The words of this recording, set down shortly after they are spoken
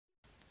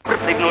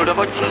Plivnul do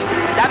očí,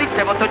 David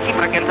se otočí,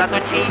 mrakem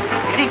zatočí,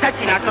 když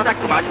začíná to, tak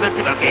tu máš byl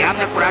si velký, já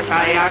mě kuráš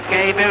a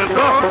jaký byl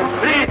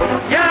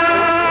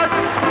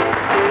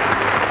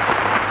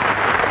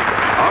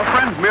Our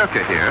friend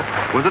Mirka here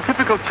was a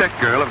typical Czech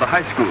girl of the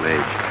high school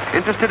age,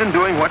 interested in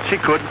doing what she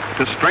could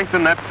to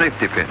strengthen that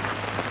safety pin.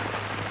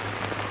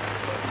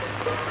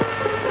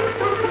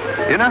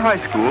 In her high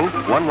school,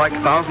 one like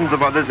thousands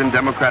of others in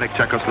democratic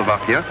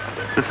Czechoslovakia,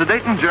 the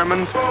Sudeten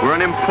Germans were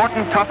an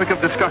important topic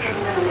of discussion.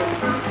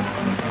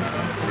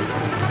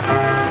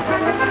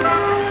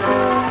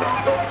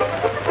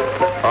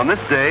 On this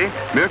day,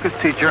 Mirka's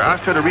teacher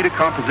asked her to read a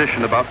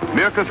composition about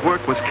Mirka's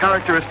work was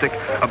characteristic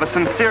of a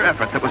sincere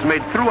effort that was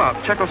made throughout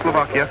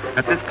Czechoslovakia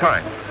at this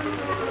time.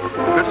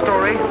 Her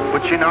story,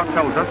 which she now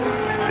tells us,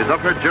 is of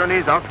her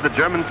journeys out to the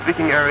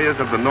German-speaking areas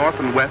of the north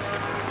and west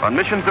on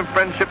missions of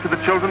friendship to the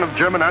children of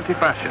German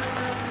anti-fascists,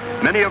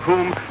 many of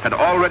whom had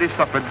already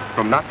suffered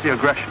from Nazi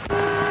aggression.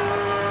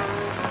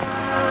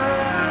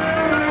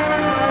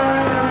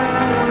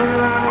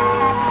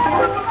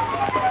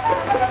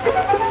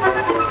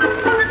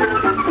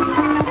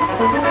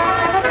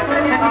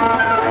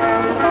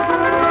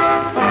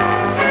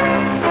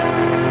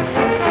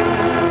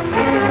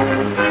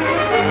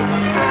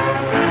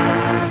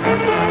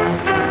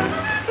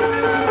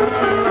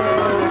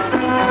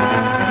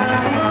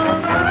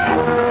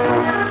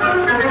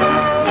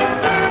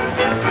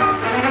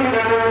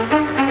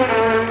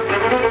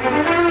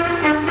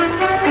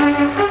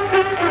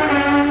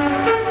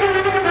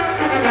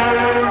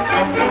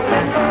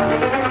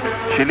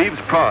 She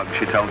leaves Prague,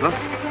 she tells us,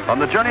 on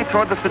the journey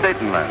toward the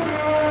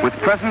Sudetenland, with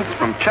presents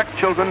from Czech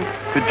children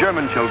to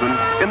German children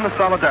in the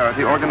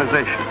Solidarity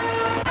organization.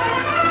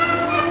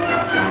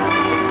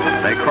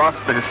 They cross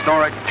the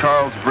historic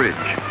Charles Bridge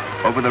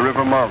over the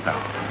River Moldau.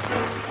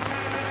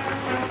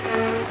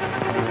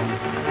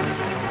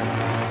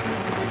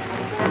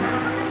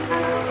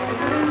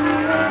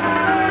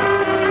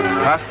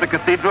 Past the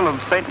Cathedral of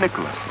St.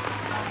 Nicholas,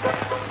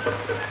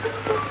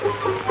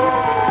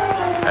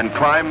 and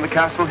climb the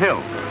Castle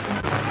Hill.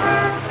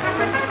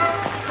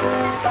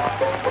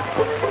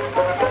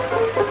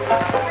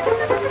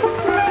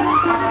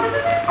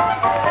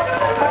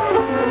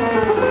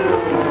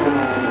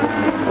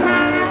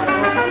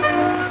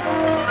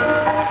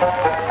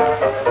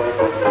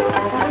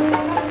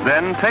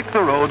 Then take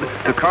the road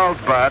to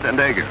Karlsbad and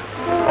Eger,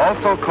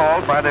 also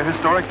called by their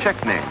historic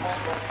Czech names,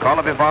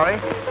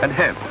 Karlovy and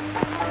Heb.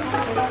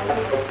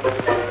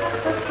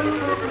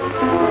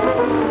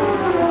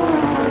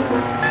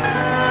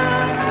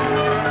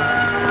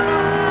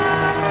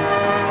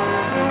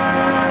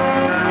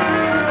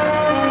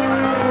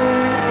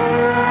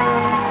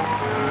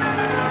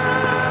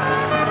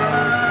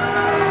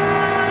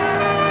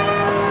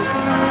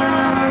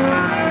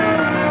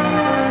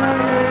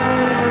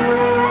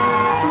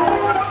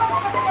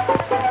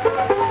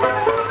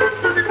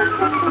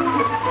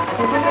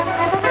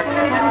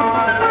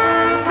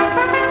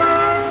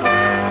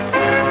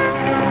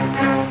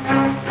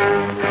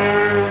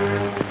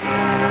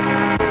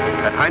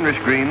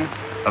 Green,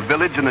 a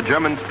village in the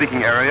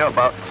German-speaking area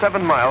about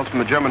 7 miles from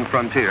the German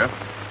frontier,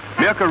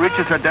 Mirka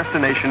reaches her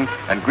destination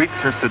and greets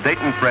her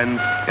Sudeten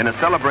friends in a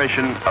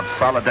celebration of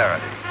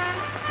solidarity.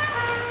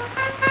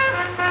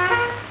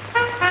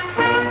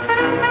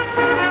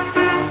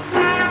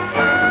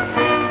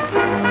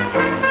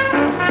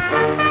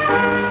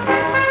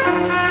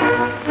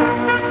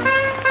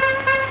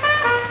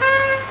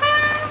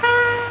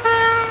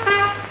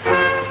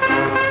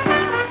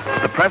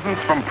 The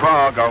presents from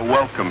Prague are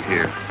welcome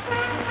here.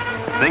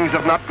 Things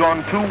have not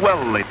gone too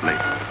well lately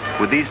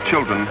with these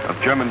children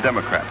of German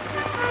Democrats.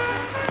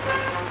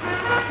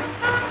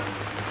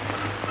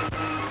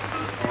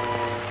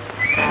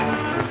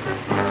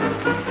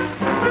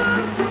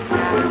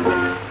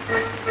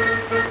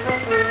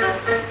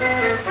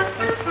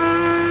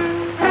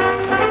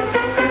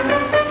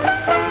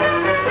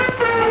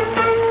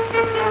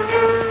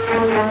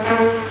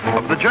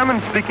 Of the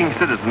German-speaking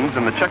citizens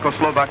in the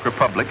Czechoslovak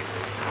Republic,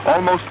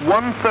 almost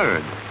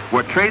 1/3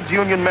 were trades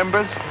union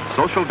members,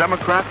 Social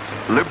Democrats,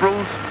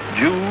 liberals,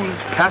 Jews,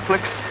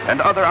 Catholics,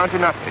 and other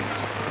anti-Nazis,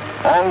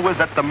 always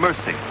at the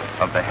mercy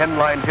of the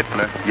Henlein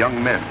Hitler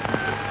young men.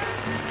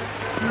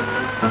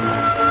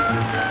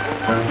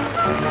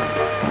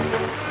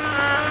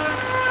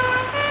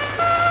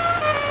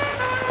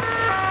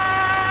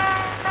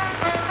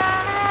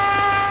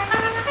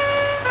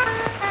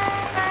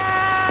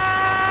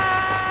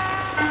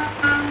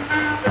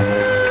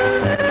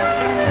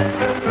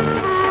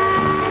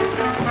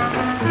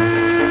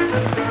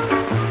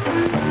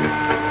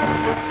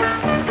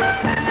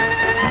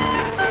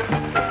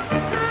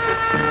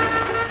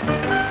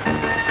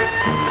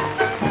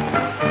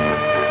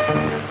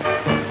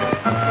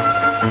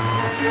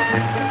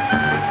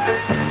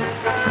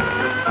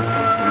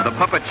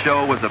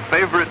 Show was a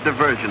favorite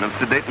diversion of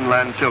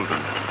Sudetenland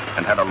children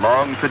and had a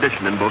long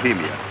tradition in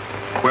Bohemia,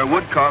 where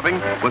wood carving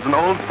was an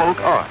old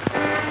folk art.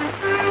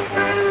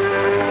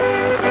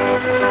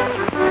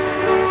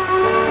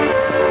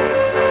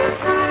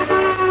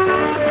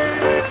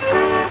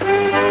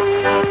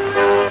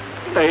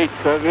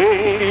 Deze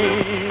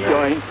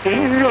wil een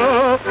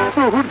singer,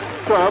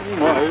 hoedzaam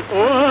mijn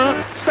oor,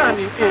 staan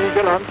in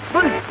Engeland,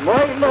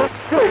 Meiler,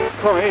 krijgt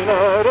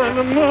keiner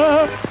en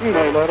meer.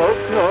 Meiler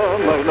Rosna,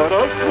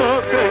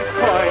 krijgt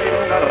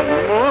keiner en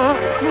meer.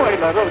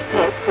 Meiler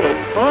Rosna,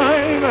 krijgt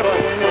keiner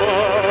en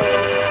meer.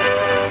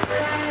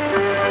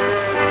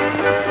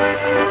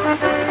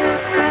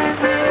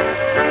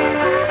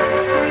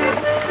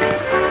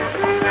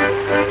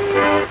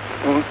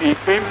 Die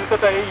fünfte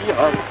Day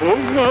hat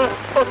Hunger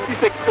und die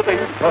sechste Day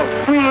hat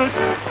Schuld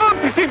und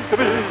die siebte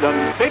will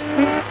dann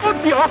setzen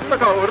und die achte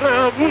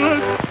Gaure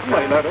Wult.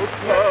 Meiner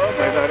Rosna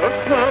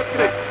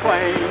kriegt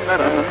keiner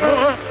an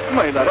nur,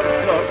 meiner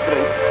Rosna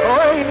kriegt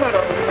keiner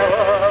an nur.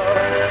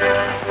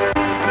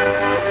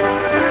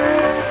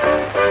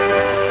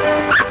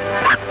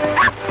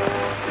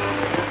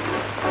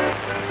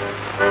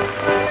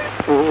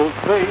 Oh,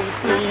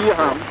 crazy,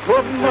 am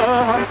Hunger,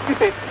 haben die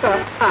Beste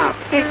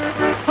abdickt.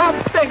 Hab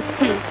den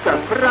Kinder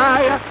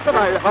freier,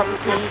 weil haben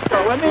sie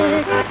dauer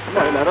nicht.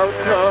 Meiler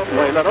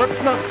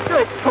Rosna,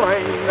 kriegt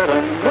keiner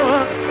an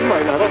nur.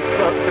 Meiler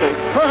Rosna,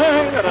 kriegt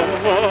keiner an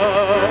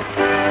nur.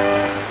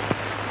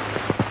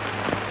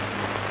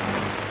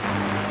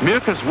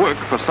 Mirka's work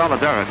for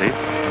solidarity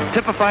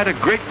typified a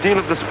great deal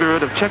of the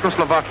spirit of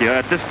Czechoslovakia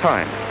at this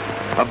time,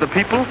 of the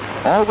people,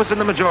 always in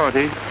the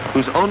majority,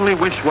 whose only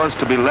wish was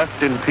to be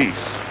left in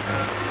peace.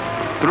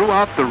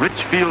 Throughout the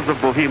rich fields of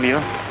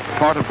Bohemia,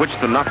 part of which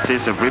the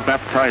Nazis have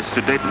rebaptized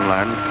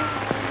Sudetenland,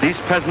 these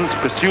peasants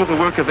pursue the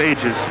work of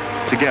ages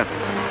together.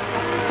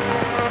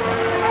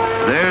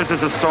 Theirs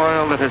is a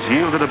soil that has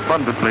yielded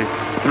abundantly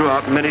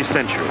throughout many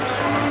centuries.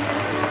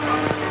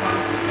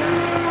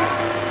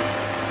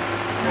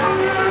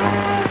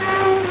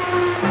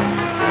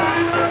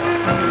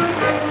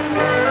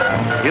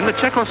 In the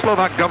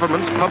Czechoslovak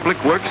government's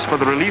public works for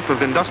the relief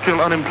of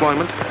industrial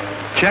unemployment,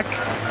 Czech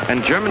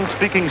and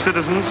German-speaking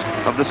citizens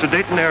of the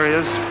Sudeten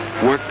areas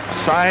worked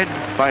side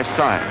by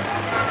side.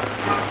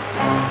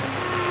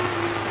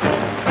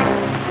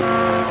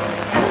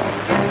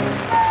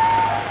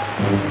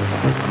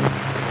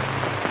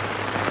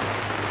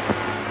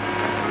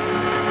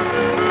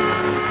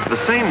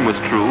 The same was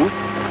true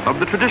of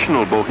the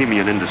traditional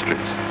Bohemian industries,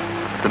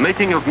 the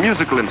making of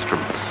musical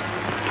instruments,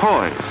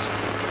 toys,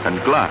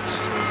 and glass.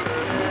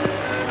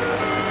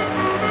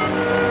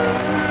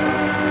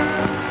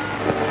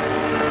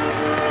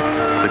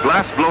 The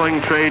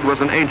glass-blowing trade was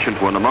an ancient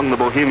one among the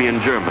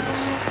Bohemian Germans,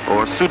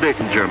 or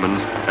Sudeten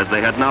Germans, as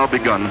they had now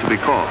begun to be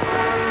called.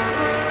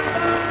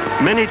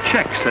 Many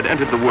Czechs had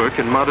entered the work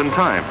in modern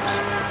times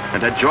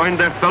and had joined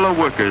their fellow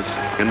workers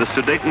in the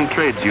Sudeten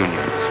trades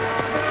unions.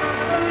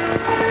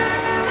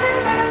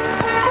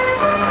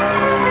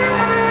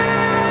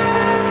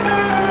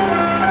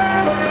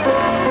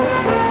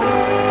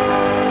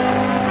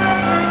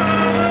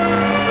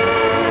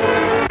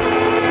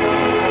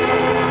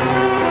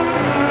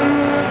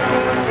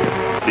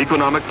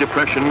 Economic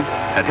depression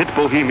had hit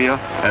Bohemia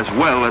as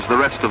well as the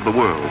rest of the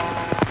world.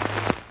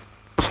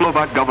 The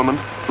Slovak government,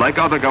 like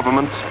other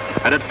governments,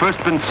 had at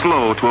first been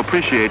slow to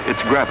appreciate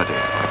its gravity.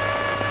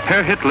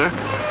 Herr Hitler,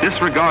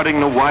 disregarding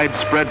the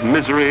widespread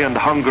misery and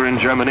hunger in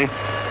Germany,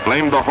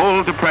 blamed the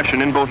whole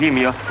depression in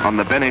Bohemia on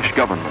the Beneš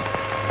government.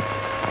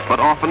 But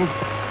often,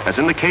 as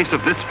in the case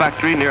of this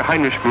factory near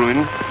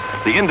Heinrichsgrün,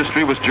 the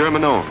industry was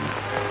German-owned.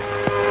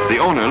 The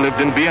owner lived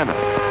in Vienna,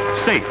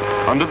 safe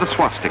under the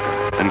swastika,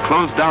 and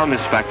closed down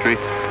this factory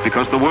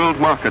because the world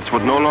markets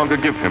would no longer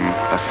give him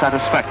a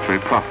satisfactory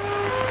profit.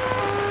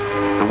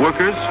 The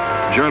workers,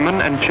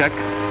 German and Czech,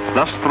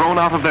 thus thrown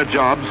out of their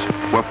jobs,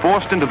 were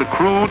forced into the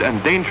crude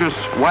and dangerous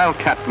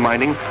wildcat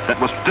mining that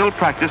was still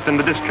practiced in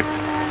the district.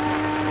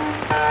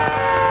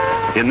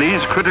 In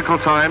these critical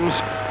times,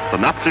 the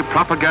Nazi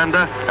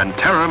propaganda and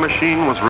terror machine was